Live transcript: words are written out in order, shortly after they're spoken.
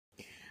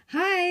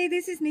Hi,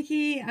 this is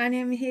Nikki, and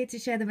I'm here to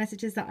share the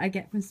messages that I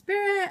get from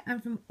Spirit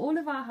and from all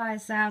of our higher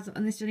selves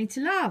on this journey to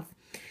love.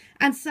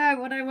 And so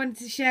what I wanted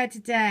to share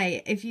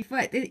today, if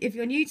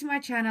you're new to my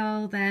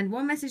channel, then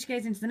one message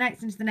goes into the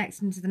next, into the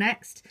next, into the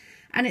next.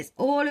 And it's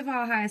all of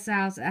our higher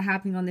selves that are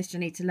helping on this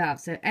journey to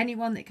love. So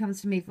anyone that comes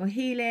to me for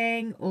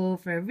healing or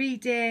for a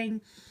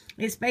reading,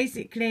 it's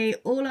basically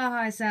all our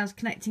higher selves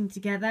connecting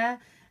together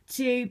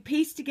to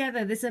piece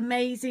together this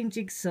amazing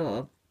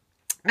jigsaw.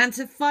 And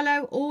to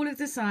follow all of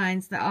the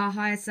signs that our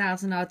higher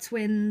selves and our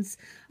twins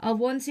are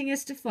wanting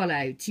us to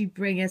follow to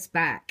bring us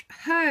back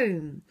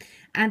home.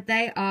 And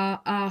they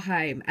are our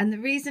home. And the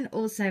reason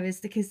also is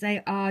because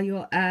they are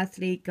your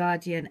earthly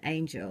guardian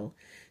angel.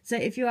 So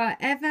if you are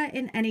ever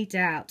in any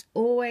doubt,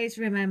 always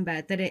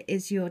remember that it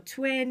is your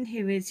twin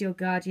who is your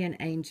guardian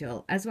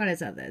angel, as well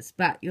as others,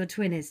 but your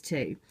twin is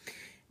too.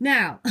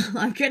 Now,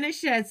 I'm going to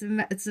share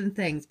some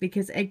things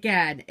because,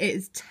 again,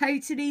 it's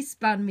totally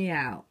spun me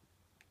out.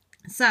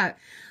 So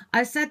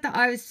I said that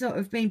I was sort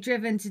of being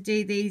driven to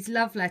do these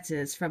love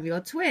letters from your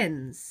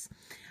twins.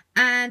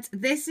 And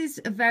this is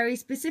a very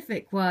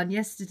specific one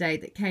yesterday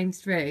that came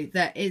through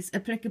that is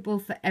applicable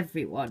for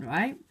everyone,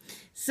 right?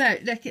 So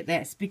look at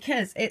this,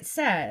 because it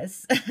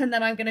says, and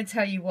then I'm going to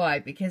tell you why,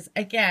 because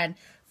again,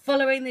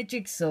 following the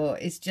jigsaw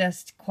is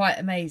just quite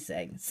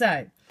amazing.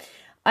 So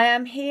I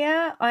am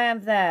here, I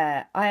am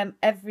there, I am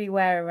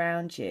everywhere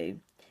around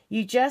you.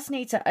 You just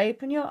need to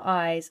open your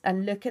eyes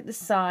and look at the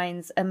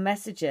signs and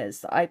messages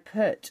that I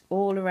put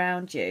all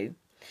around you.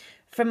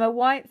 From a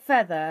white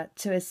feather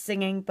to a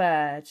singing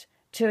bird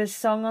to a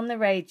song on the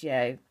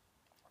radio,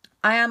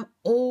 I am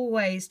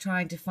always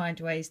trying to find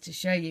ways to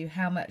show you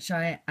how much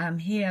I am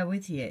here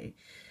with you,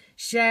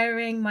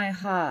 sharing my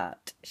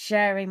heart,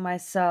 sharing my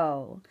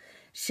soul,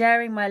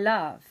 sharing my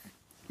love.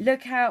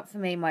 Look out for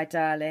me, my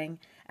darling,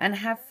 and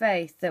have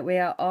faith that we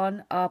are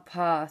on our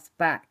path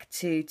back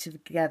to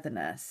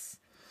togetherness.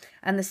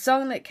 And the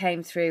song that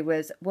came through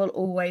was We'll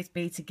Always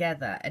Be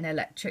Together in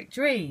Electric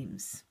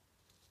Dreams.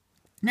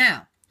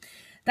 Now,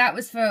 that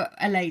was for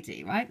a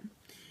lady, right?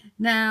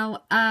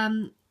 Now,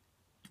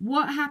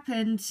 what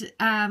happened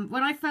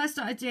when I first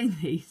started doing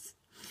these,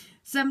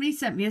 somebody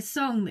sent me a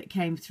song that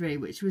came through,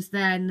 which was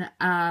then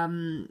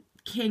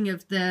King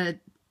of the,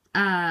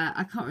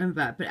 I can't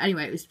remember, but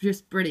anyway, it was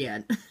just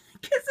brilliant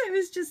because it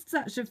was just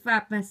such a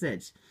fab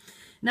message.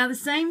 Now, the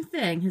same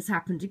thing has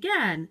happened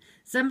again.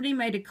 Somebody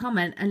made a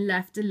comment and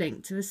left a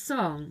link to a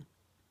song.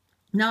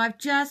 Now, I've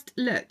just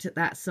looked at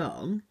that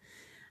song,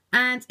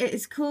 and it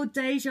is called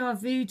Deja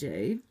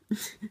Voodoo,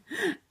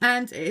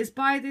 and it is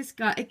by this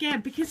guy.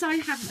 Again, because I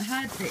haven't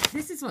heard it,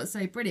 this is what's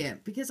so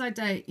brilliant, because I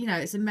don't,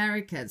 it's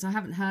American, so I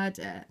haven't heard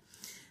it.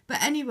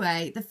 But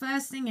anyway, the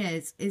first thing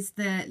is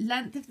the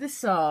length of the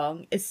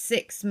song is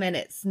 6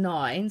 minutes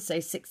 9, so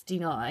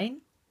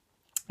 69.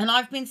 And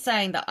I've been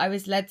saying that I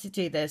was led to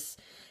do this,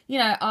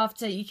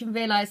 after you can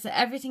realise that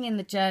everything in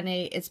the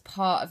journey is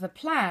part of a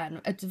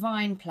plan, a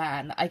divine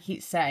plan that I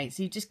keep saying.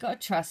 So you just got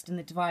to trust in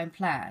the divine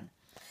plan.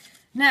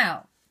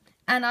 Now,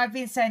 and I've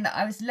been saying that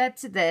I was led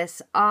to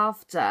this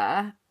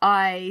after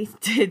I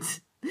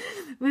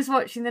was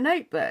watching The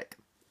Notebook.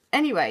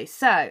 Anyway,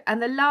 so,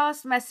 and the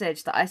last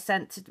message that I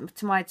sent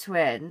to my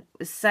twin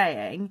was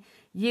saying,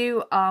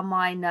 you are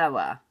my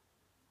Noah.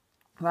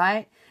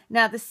 Right?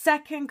 Now, the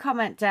second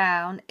comment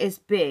down is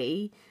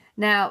B.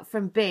 Now,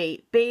 from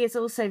B is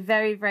also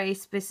very, very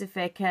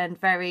specific and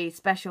very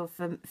special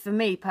for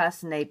me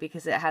personally,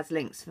 because it has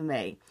links for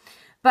me.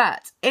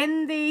 But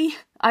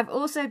I've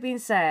also been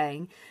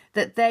saying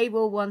that they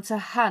will want to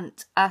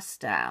hunt us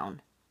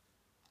down.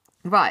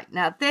 Right,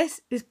 now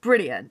this is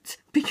brilliant,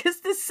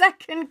 because the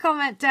second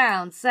comment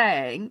down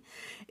it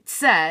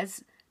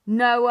says,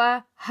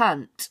 Noah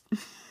Hunt.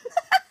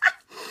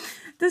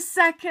 The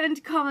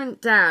second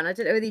comment down, I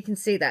don't know whether you can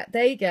see that.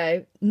 There you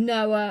go,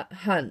 Noah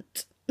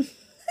Hunt.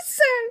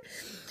 So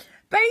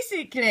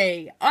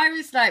basically, I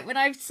was like, when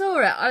I saw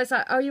it, I was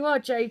like, oh, you are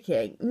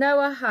joking.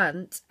 Noah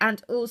Hunt,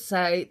 and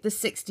also the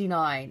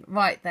 69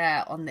 right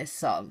there on this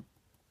song.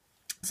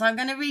 So I'm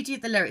going to read you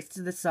the lyrics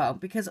to the song,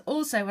 because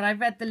also when I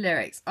read the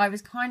lyrics, I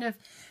was kind of,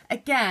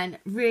 again,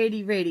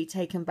 really, really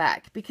taken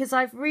back, because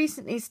I've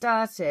recently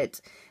started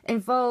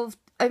involving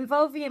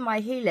in my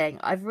healing.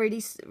 I've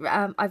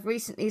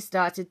recently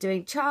started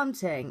doing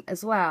chanting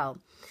as well.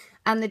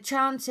 And the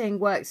chanting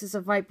works as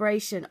a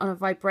vibration on a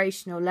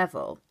vibrational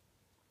level.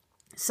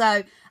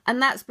 So,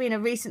 and that's been a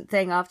recent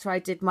thing after I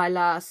did my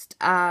last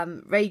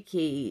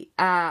Reiki.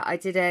 I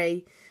did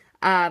a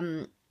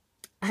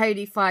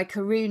Holy Fire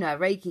Karuna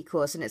Reiki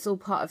course, and it's all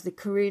part of the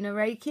Karuna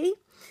Reiki.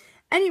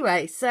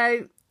 Anyway,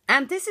 so,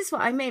 and this is what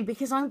I mean,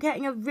 because I'm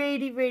getting a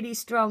really, really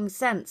strong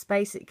sense,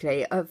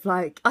 basically, of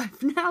like, I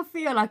now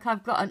feel like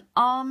I've got an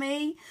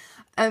army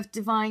of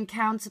divine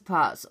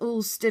counterparts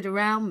all stood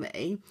around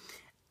me.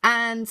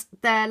 And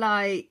they're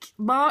like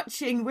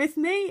marching with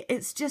me.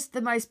 It's just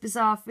the most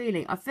bizarre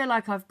feeling. I feel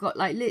like I've got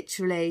like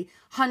literally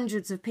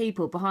hundreds of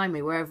people behind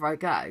me wherever I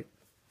go.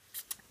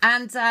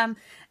 And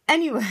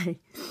Anyway,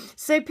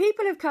 so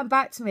people have come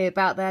back to me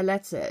about their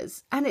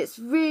letters, and it's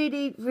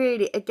really,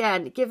 really,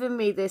 again, given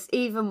me this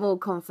even more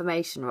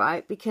confirmation,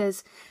 right?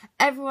 Because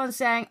everyone's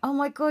saying, oh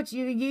my God,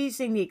 you're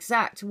using the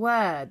exact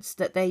words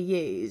that they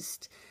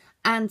used,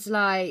 and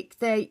like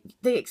the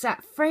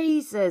exact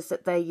phrases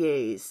that they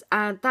use,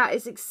 and that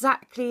is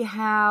exactly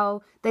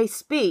how they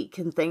speak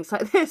and things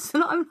like this.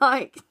 And I'm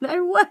like,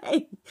 no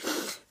way,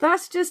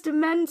 that's just a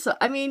mental.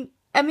 I mean,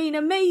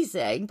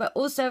 amazing, but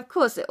also, of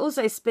course, it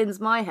also spins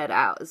my head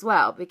out as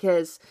well,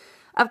 because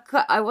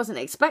I wasn't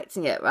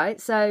expecting it, right?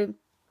 So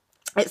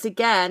but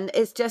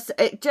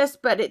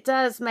it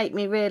does make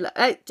me realize,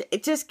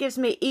 it just gives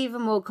me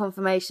even more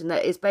confirmation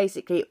that it's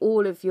basically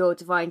all of your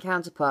divine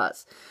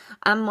counterparts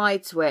and my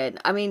twin.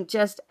 I mean,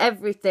 just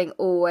everything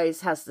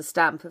always has the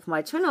stamp of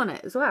my twin on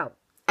it as well.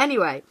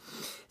 Anyway,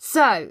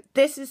 so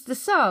this is the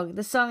song.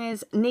 The song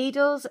is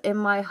Needles in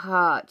My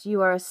Heart,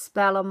 You Are a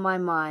Spell on My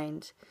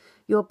Mind.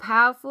 Your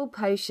powerful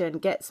potion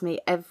gets me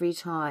every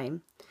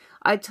time.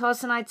 I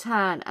toss and I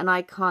turn and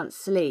I can't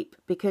sleep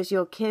because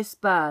your kiss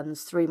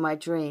burns through my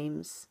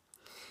dreams.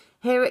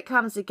 Here it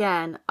comes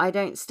again, I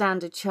don't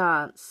stand a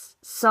chance.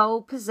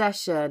 Soul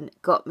possession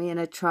got me in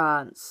a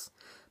trance.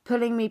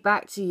 Pulling me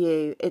back to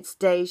you, it's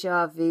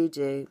deja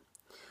voodoo.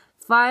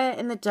 Fire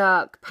in the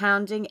dark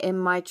pounding in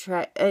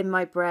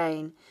my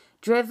brain,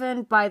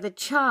 driven by the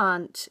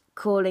chant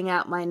calling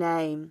out my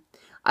name.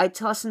 I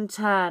toss and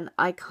turn,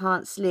 I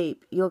can't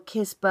sleep, your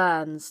kiss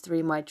burns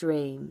through my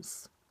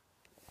dreams.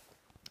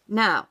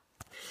 Now,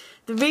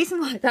 the reason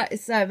why that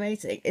is so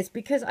amazing is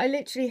because I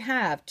literally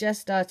have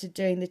just started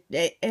doing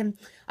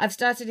I've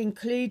started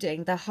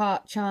including the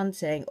heart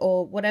chanting,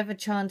 or whatever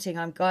chanting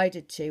I'm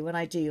guided to when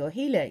I do your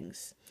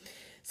healings.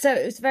 So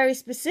it was very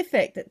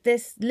specific that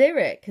this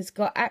lyric has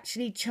got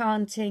actually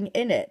chanting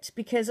in it,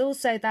 because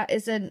also that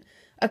isn't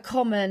a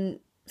common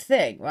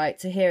thing, right,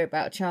 to hear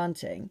about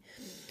chanting.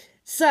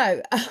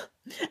 So,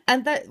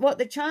 and that what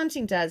the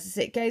chanting does is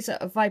it goes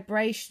at a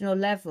vibrational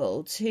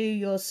level to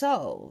your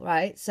soul,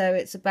 right? So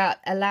it's about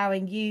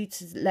allowing you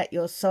to let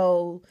your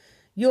soul,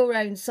 your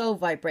own soul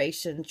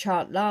vibration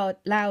chant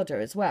louder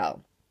as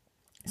well.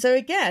 So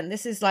again,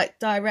 this is like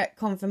direct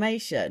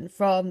confirmation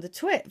from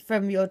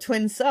from your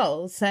twin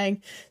soul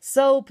saying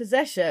soul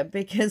possession,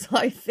 because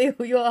I feel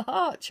your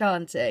heart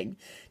chanting.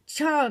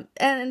 Chant,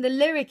 and the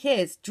lyric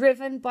is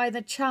driven by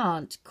the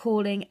chant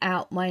calling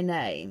out my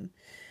name.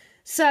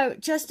 So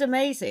just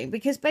amazing,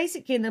 because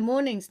basically in the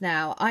mornings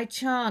now I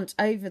chant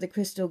over the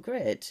crystal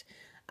grid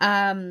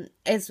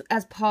as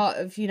part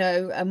of, you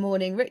know, a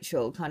morning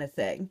ritual kind of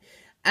thing,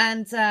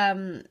 and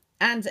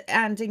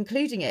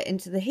including it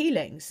into the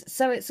healings.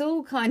 So it's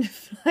all kind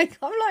of like,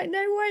 I'm like,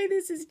 no way,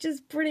 this is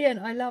just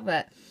brilliant. I love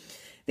it.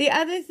 The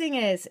other thing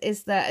is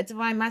that a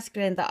divine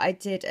masculine that I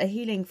did a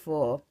healing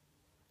for.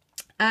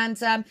 And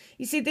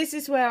you see, this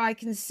is where I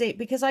can see,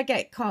 because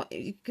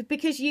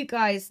because you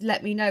guys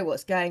let me know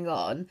what's going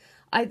on,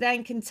 I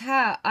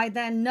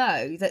then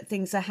know that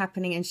things are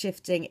happening and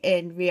shifting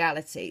in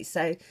reality.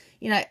 So,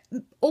 you know,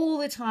 all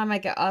the time I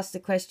get asked the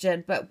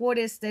question, but what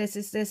is this?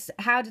 Is this,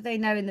 how do they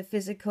know in the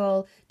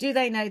physical? Do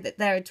they know that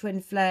they're a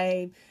twin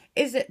flame?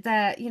 Is it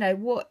their, you know,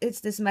 what is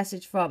this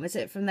message from? Is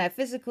it from their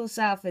physical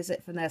self? Is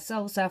it from their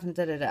soul self? And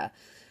da-da-da.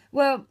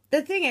 Well,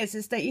 the thing is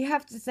that you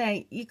have to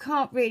think, you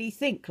can't really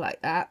think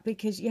like that,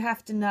 because you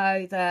have to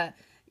know that,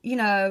 you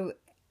know,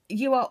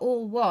 you are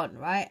all one,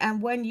 right?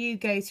 And when you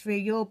go through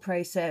your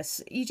process,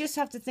 you just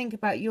have to think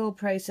about your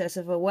process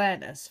of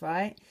awareness,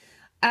 right?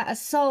 At a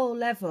soul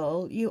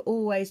level, you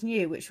always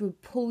knew, which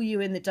would pull you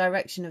in the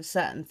direction of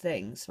certain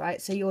things,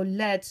 right? So you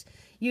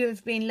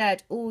have been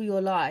led all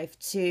your life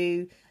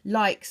to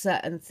like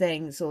certain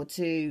things, or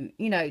to,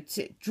 you know,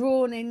 to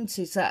drawn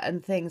into certain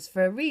things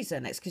for a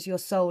reason. It's because your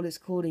soul is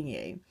calling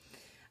you.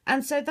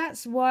 And so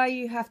that's why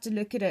you have to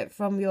look at it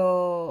from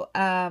your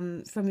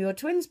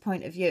twins'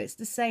 point of view. It's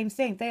the same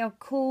thing. They are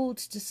called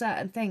to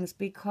certain things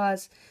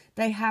because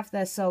they have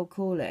their soul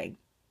calling.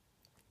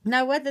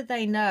 Now, whether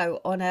they know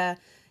on a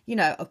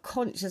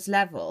conscious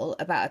level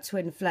about a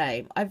twin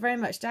flame, I very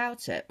much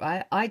doubt it,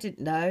 right? I didn't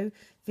know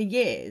for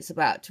years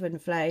about twin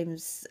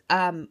flames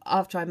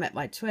after I met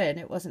my twin.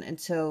 It wasn't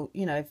until,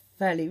 you know,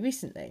 fairly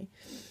recently.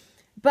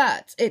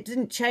 But it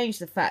didn't change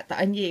the fact that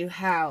I knew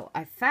how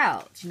I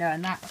felt, you know,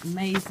 and that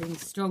amazing,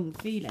 strong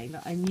feeling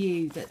that I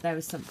knew that there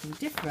was something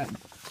different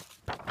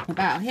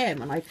about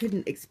him, and I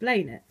couldn't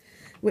explain it,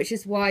 which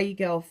is why you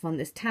go off on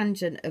this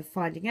tangent of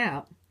finding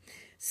out.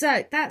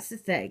 So that's the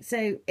thing.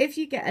 So if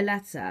you get a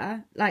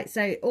letter, like,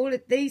 so all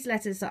of these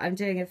letters that I'm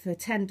doing are for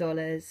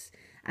 $10,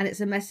 and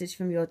it's a message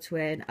from your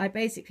twin, I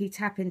basically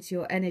tap into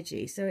your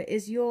energy. So it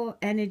is your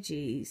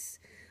energies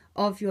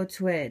of your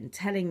twin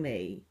telling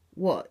me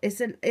what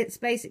it's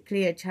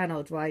basically a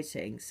channeled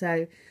writing.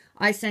 So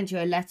I send you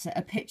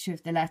a picture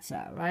of the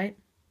letter, right?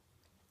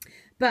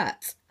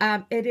 But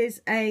it's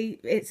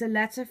a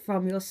letter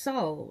from your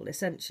soul,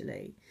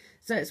 essentially.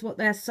 So it's what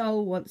their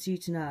soul wants you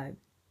to know.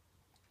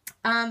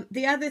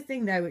 The other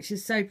thing, though, which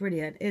is so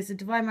brilliant, is a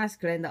divine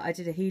masculine that I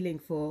did a healing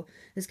for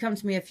has come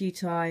to me a few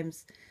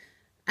times.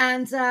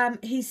 And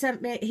he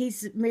sent me,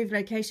 he's moved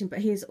location, but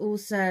he has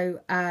also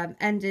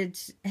ended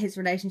his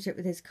relationship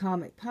with his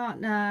karmic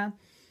partner.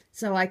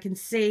 So I can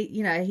see,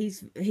 you know,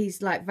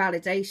 he's like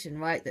validation,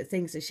 right? That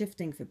things are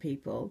shifting for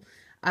people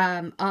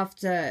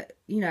after,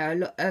 you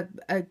know,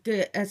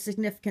 a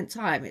significant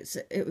time.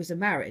 It was a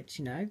marriage,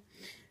 you know.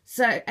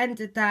 So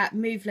ended that,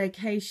 moved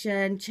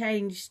location,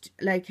 changed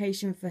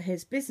location for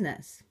his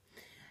business.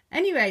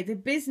 Anyway, the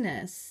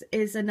business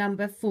is a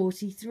number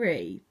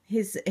 43.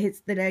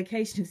 The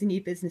location of the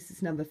new business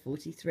is number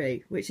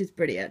 43, which is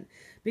brilliant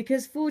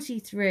because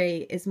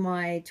 43 is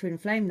my twin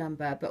flame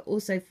number, but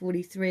also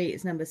 43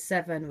 is number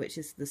 7, which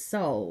is the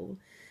soul,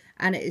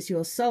 and it is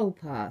your soul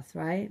path,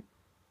 right?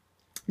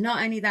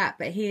 Not only that,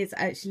 but he's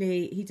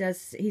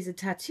a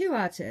tattoo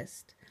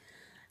artist.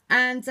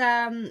 And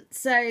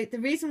so the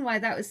reason why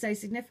that was so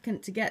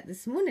significant to get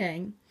this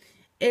morning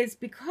is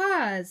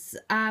because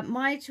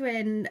my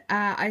twin,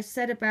 I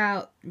said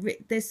about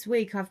this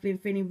week, I've been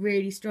feeling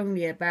really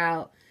strongly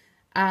about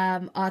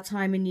our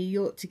time in New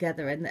York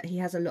together, and that he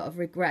has a lot of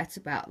regret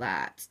about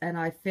that. And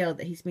I feel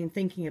that he's been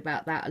thinking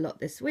about that a lot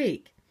this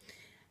week.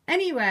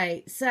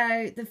 Anyway,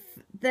 so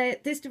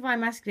this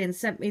Divine Masculine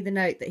sent me the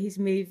note that he's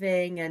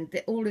moving, and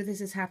that all of this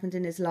has happened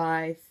in his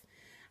life.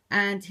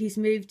 And he's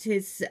moved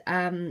his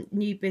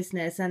new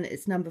business, and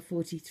it's number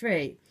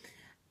 43.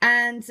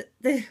 And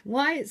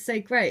why it's so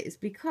great is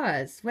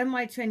because when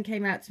my twin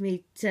came out to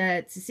me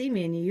to see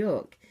me in New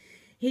York,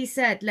 he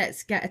said,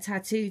 let's get a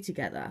tattoo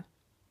together.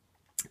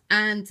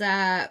 And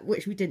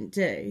which we didn't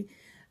do.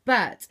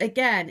 But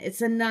again,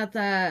 it's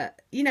another,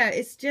 you know,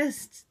 it's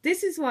just,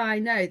 this is why I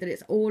know that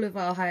it's all of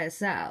our higher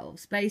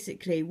selves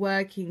basically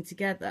working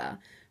together,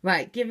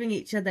 right? Giving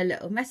each other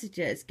little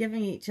messages,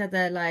 giving each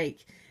other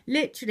like,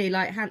 literally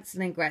like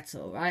Hansel and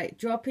Gretel, right?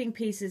 Dropping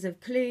pieces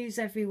of clues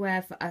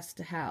everywhere for us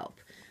to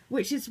help.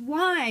 Which is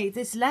why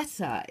this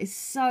letter is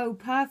so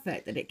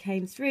perfect that it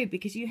came through,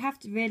 because you have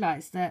to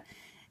realise that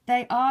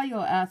they are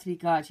your earthly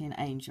guardian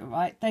angel,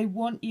 right? They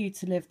want you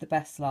to live the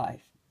best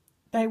life.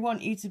 They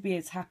want you to be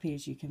as happy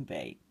as you can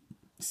be.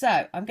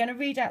 So I'm going to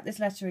read out this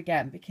letter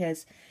again,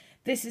 because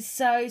this is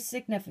so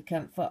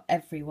significant for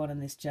everyone on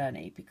this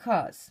journey,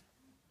 because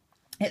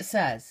it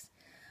says,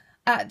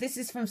 this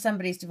is from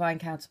somebody's divine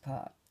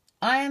counterpart.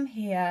 I am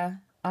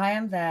here. I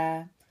am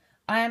there.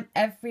 I am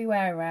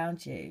everywhere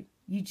around you.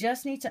 You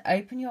just need to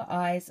open your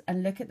eyes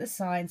and look at the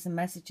signs and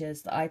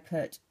messages that I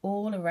put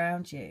all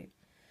around you.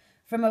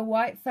 From a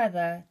white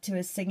feather to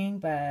a singing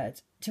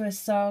bird to a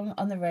song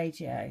on the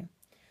radio.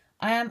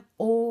 I am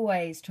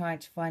always trying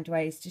to find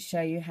ways to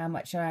show you how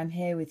much I am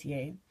here with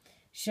you,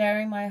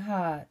 sharing my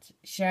heart,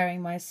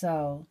 sharing my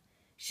soul,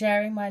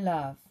 sharing my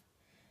love.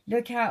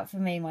 Look out for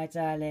me, my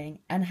darling,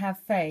 and have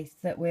faith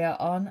that we are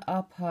on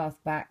our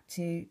path back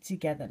to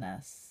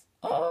togetherness.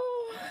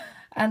 Oh!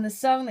 And the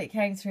song that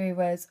came through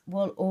was,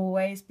 we'll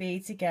always be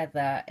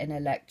together in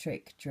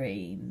electric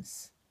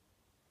dreams.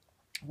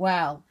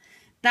 Well,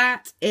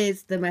 that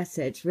is the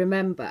message.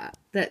 Remember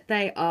that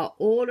they are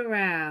all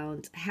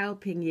around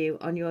helping you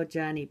on your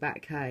journey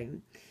back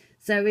home.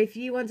 So if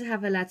you want to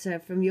have a letter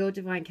from your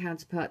divine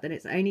counterpart, then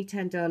it's only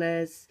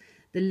 $10.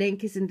 The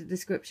link is in the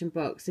description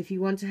box. If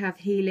you want to have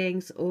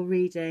healings or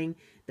reading,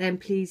 then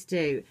please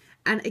do.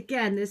 And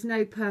again, there's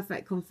no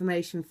perfect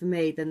confirmation for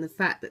me than the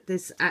fact that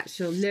this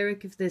actual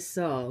lyric of this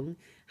song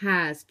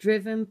has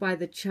driven by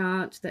the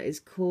chant that is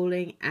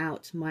calling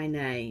out my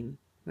name,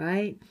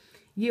 right?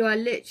 You are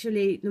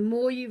literally, the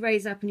more you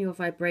raise up in your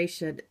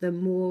vibration, the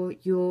more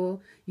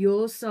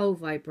your soul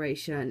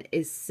vibration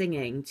is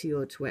singing to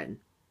your twin.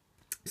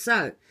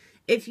 So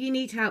if you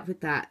need help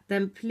with that,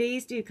 then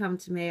please do come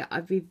to me.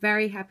 I'd be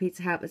very happy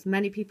to help as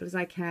many people as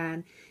I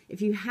can.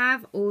 If you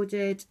have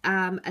ordered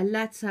a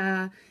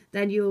letter,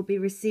 then you will be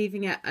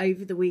receiving it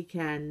over the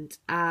weekend.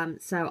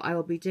 So I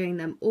will be doing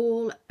them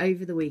all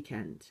over the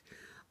weekend.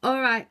 All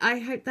right, I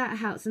hope that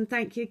helps. And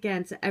thank you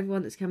again to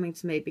everyone that's coming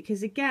to me,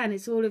 because again,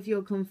 it's all of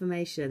your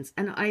confirmations.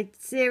 And I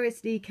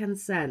seriously can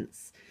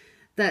sense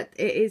that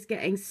it is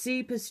getting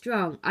super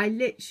strong. I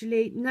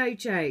literally, no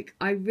joke,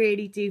 I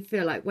really do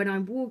feel like when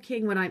I'm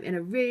walking, when I'm in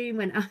a room,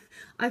 when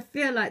I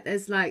feel like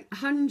there's like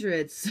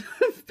hundreds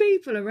of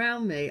people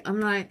around me. I'm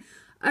like,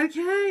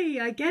 okay,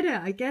 I get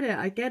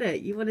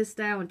it. You want to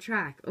stay on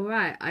track. All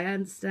right, I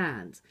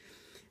understand.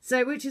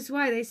 So, which is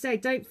why they say,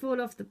 don't fall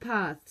off the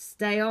path,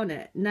 stay on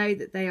it. Know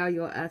that they are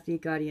your earthly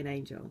guardian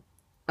angel.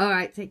 All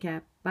right, take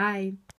care. Bye.